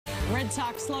Red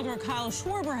Sox slugger Kyle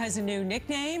Schwarber has a new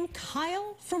nickname,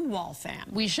 Kyle from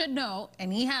Waltham. We should know,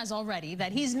 and he has already,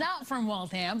 that he's not from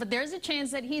Waltham, but there's a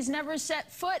chance that he's never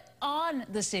set foot on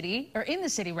the city, or in the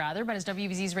city rather, but as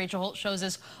WBZ's Rachel Holt shows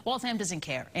us, Waltham doesn't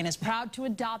care and is proud to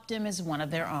adopt him as one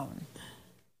of their own.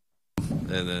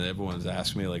 And then everyone's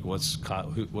asking me, like, what's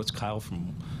Kyle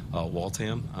from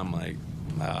Waltham? I'm like,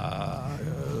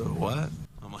 what?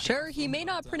 Sure, he may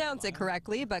not pronounce it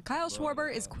correctly, but Kyle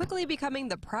Schwarber is quickly becoming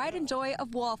the pride and joy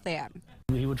of Waltham.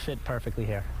 He would fit perfectly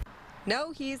here.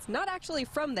 No, he's not actually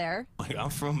from there. Like, I'm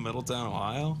from Middletown,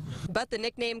 Ohio. But the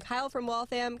nickname Kyle from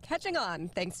Waltham catching on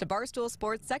thanks to Barstool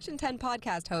Sports Section 10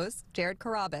 podcast host Jared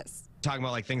Carabas. Talking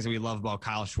about like things that we love about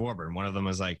Kyle Schwarber, and one of them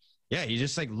was like, yeah, he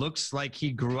just like looks like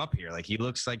he grew up here. Like he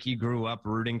looks like he grew up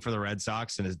rooting for the Red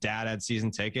Sox, and his dad had season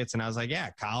tickets. And I was like, yeah,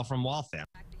 Kyle from Waltham.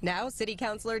 Now, City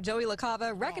Councilor Joey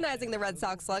LaCava recognizing the Red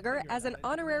Sox slugger as an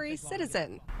honorary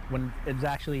citizen. When it's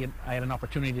actually, I had an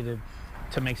opportunity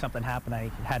to make something happen, I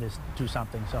had to do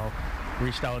something. So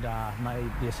reached out,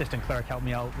 the assistant clerk helped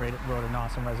me out, wrote an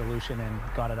awesome resolution and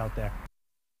got it out there.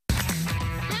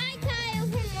 Hi, Kyle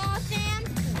from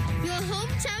Waltham. Your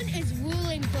hometown is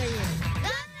ruling for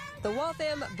you. The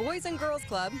Waltham Boys and Girls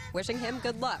Club wishing him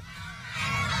good luck.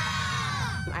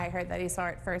 I heard that he saw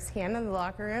it firsthand in the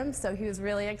locker room, so he was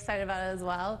really excited about it as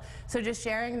well. So just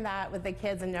sharing that with the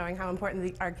kids and knowing how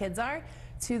important our kids are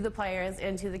to the players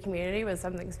and to the community was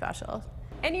something special.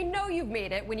 And you know you've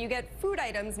made it when you get food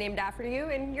items named after you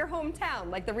in your hometown,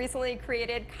 like the recently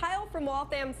created Kyle from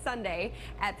Waltham Sunday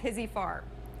at Pizzy Farm.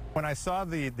 When I saw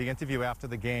the interview after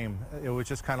the game, it was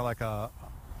just kind of like a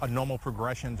normal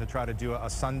progression to try to do a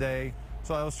Sunday.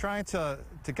 So I was trying to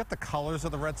get the colors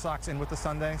of the Red Sox in with the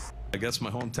Sundays. I guess my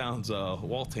hometown's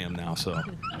Waltham now, so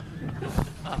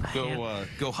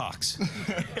go Hawks.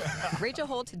 Rachel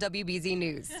Holt, WBZ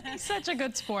News. He's such a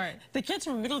good sport. The kids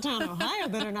from Middletown, Ohio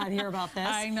better not hear about this.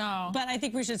 I know. But I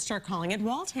think we should start calling it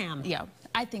Waltham. Yeah,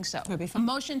 I think so. Would be fun.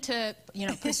 Motion to,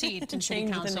 proceed to City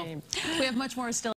Change the Council. name. We have much more still.